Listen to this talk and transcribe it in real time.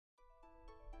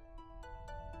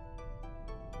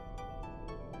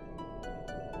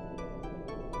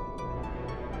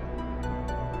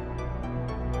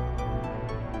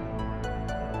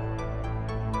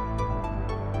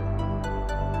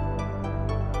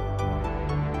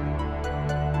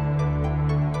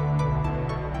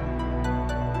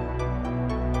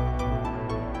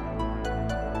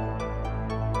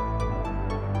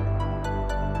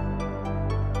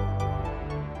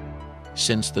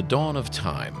Since the dawn of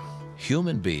time,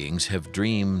 human beings have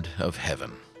dreamed of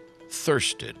heaven,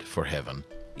 thirsted for heaven,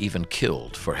 even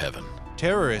killed for heaven.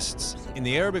 Terrorists in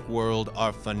the Arabic world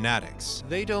are fanatics.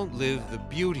 They don't live the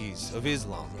beauties of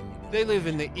Islam. They live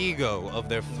in the ego of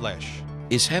their flesh.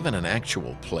 Is heaven an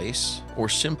actual place, or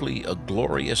simply a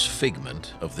glorious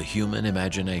figment of the human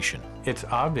imagination? It's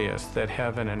obvious that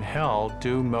heaven and hell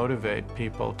do motivate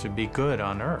people to be good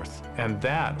on earth, and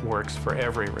that works for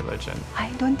every religion. I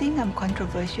don't think I'm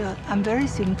controversial. I'm very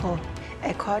simple.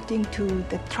 According to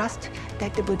the trust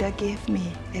that the Buddha gave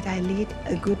me, that I lead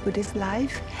a good Buddhist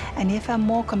life, and if I'm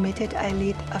more committed, I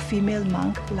lead a female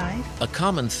monk life. A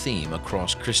common theme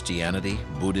across Christianity,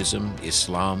 Buddhism,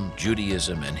 Islam,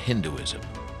 Judaism, and Hinduism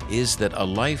is that a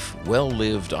life well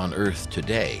lived on earth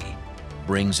today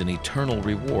brings an eternal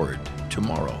reward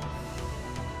tomorrow.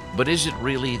 But is it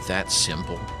really that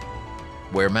simple?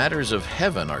 Where matters of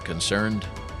heaven are concerned,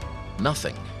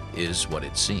 nothing is what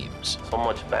it seems. So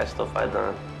much bad stuff I've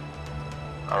done.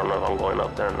 I don't know if I'm going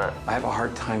up there or not. I have a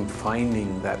hard time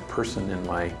finding that person in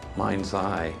my mind's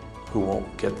eye who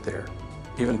won't get there.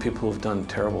 Even people who've done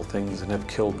terrible things and have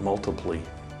killed multiply.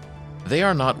 They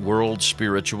are not world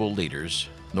spiritual leaders,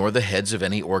 nor the heads of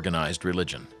any organized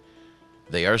religion.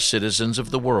 They are citizens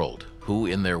of the world who,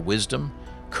 in their wisdom,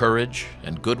 courage,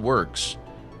 and good works,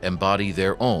 embody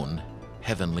their own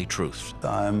heavenly truth.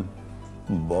 I'm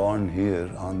born here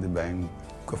on the bank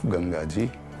of Gangaji.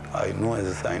 I know as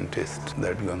a scientist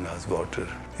that Ganga's water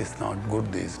is not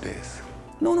good these days.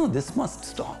 No, this must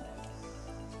stop.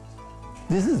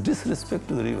 This is disrespect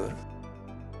to the river.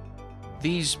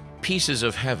 These pieces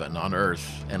of heaven on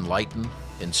earth enlighten,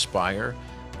 inspire,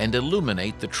 and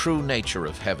illuminate the true nature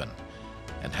of heaven,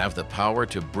 and have the power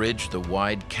to bridge the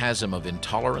wide chasm of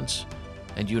intolerance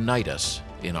and unite us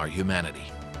in our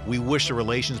humanity. We wish the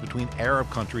relations between Arab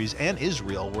countries and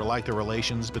Israel were like the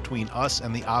relations between us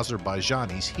and the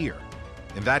Azerbaijanis here.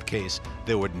 In that case,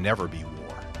 there would never be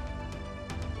war.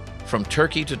 From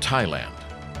Turkey to Thailand,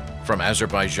 from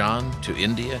Azerbaijan to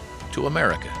India to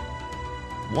America,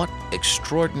 what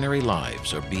extraordinary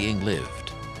lives are being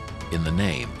lived in the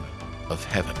name of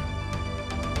heaven.